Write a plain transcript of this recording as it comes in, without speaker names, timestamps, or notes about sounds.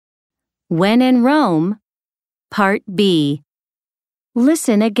When in Rome, Part B.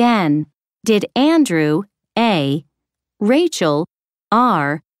 Listen again. Did Andrew, A, Rachel,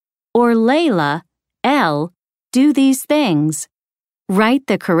 R, or Layla, L, do these things? Write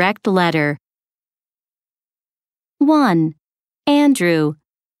the correct letter. 1. Andrew.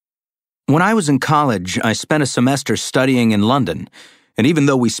 When I was in college, I spent a semester studying in London, and even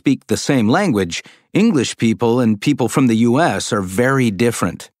though we speak the same language, English people and people from the U.S. are very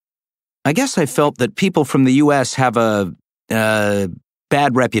different. I guess I felt that people from the U.S. have a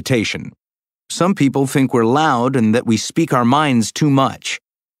bad reputation. Some people think we're loud and that we speak our minds too much.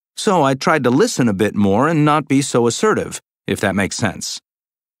 So I tried to listen a bit more and not be so assertive, if that makes sense.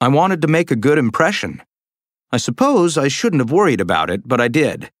 I wanted to make a good impression. I suppose I shouldn't have worried about it, but I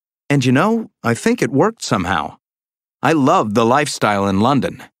did. And you know, I think it worked somehow. I loved the lifestyle in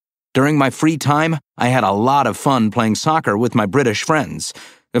London. During my free time, I had a lot of fun playing soccer with my British friends.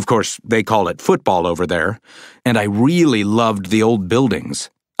 Of course, they call it football over there. And I really loved the old buildings.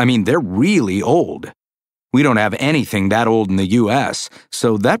 I mean, they're really old. We don't have anything that old in the U.S.,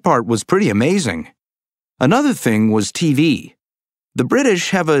 so that part was pretty amazing. Another thing was TV. The British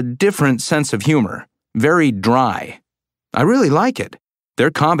have a different sense of humor, very dry. I really like it.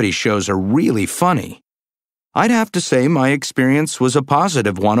 Their comedy shows are really funny. I'd have to say my experience was a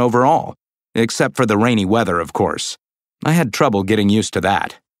positive one overall, except for the rainy weather, of course. I had trouble getting used to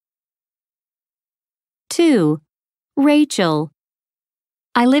that. 2. Rachel.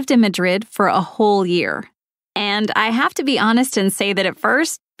 I lived in Madrid for a whole year. And I have to be honest and say that at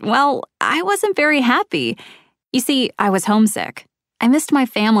first, well, I wasn't very happy. You see, I was homesick. I missed my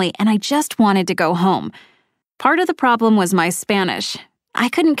family and I just wanted to go home. Part of the problem was my Spanish. I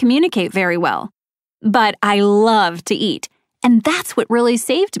couldn't communicate very well. But I loved to eat, and that's what really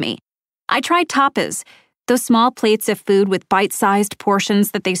saved me. I tried tapas, those small plates of food with bite-sized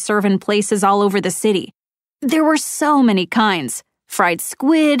portions that they serve in places all over the city. There were so many kinds: fried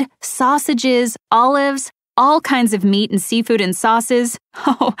squid, sausages, olives, all kinds of meat and seafood and sauces.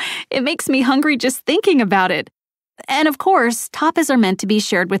 Oh, it makes me hungry just thinking about it. And of course, tapas are meant to be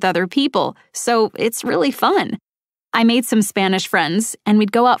shared with other people, so it's really fun. I made some Spanish friends, and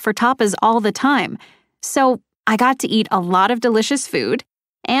we'd go out for tapas all the time. So I got to eat a lot of delicious food,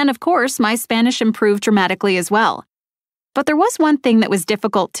 and of course, my Spanish improved dramatically as well. But there was one thing that was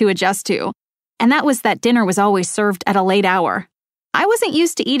difficult to adjust to, and that was that dinner was always served at a late hour. I wasn't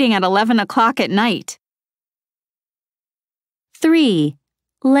used to eating at 11 o'clock at night. 3.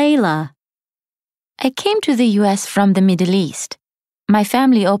 Layla. I came to the U.S. from the Middle East. My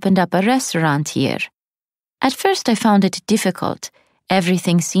family opened up a restaurant here. At first I found it difficult.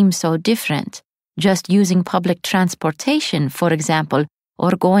 Everything seemed so different. Just using public transportation, for example,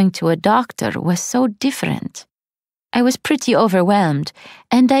 or going to a doctor was so different. I was pretty overwhelmed,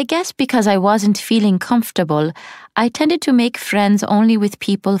 and I guess because I wasn't feeling comfortable, I tended to make friends only with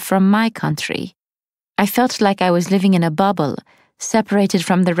people from my country. I felt like I was living in a bubble, separated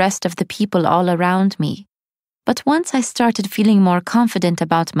from the rest of the people all around me. But once I started feeling more confident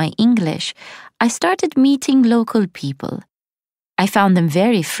about my English, I started meeting local people. I found them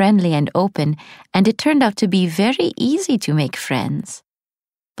very friendly and open, and it turned out to be very easy to make friends.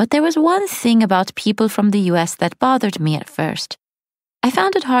 But there was one thing about people from the US that bothered me at first. I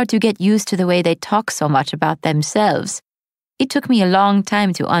found it hard to get used to the way they talk so much about themselves. It took me a long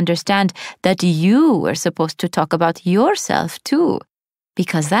time to understand that you were supposed to talk about yourself too,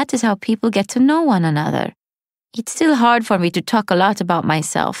 because that is how people get to know one another. It's still hard for me to talk a lot about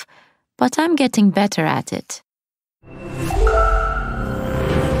myself, but I'm getting better at it.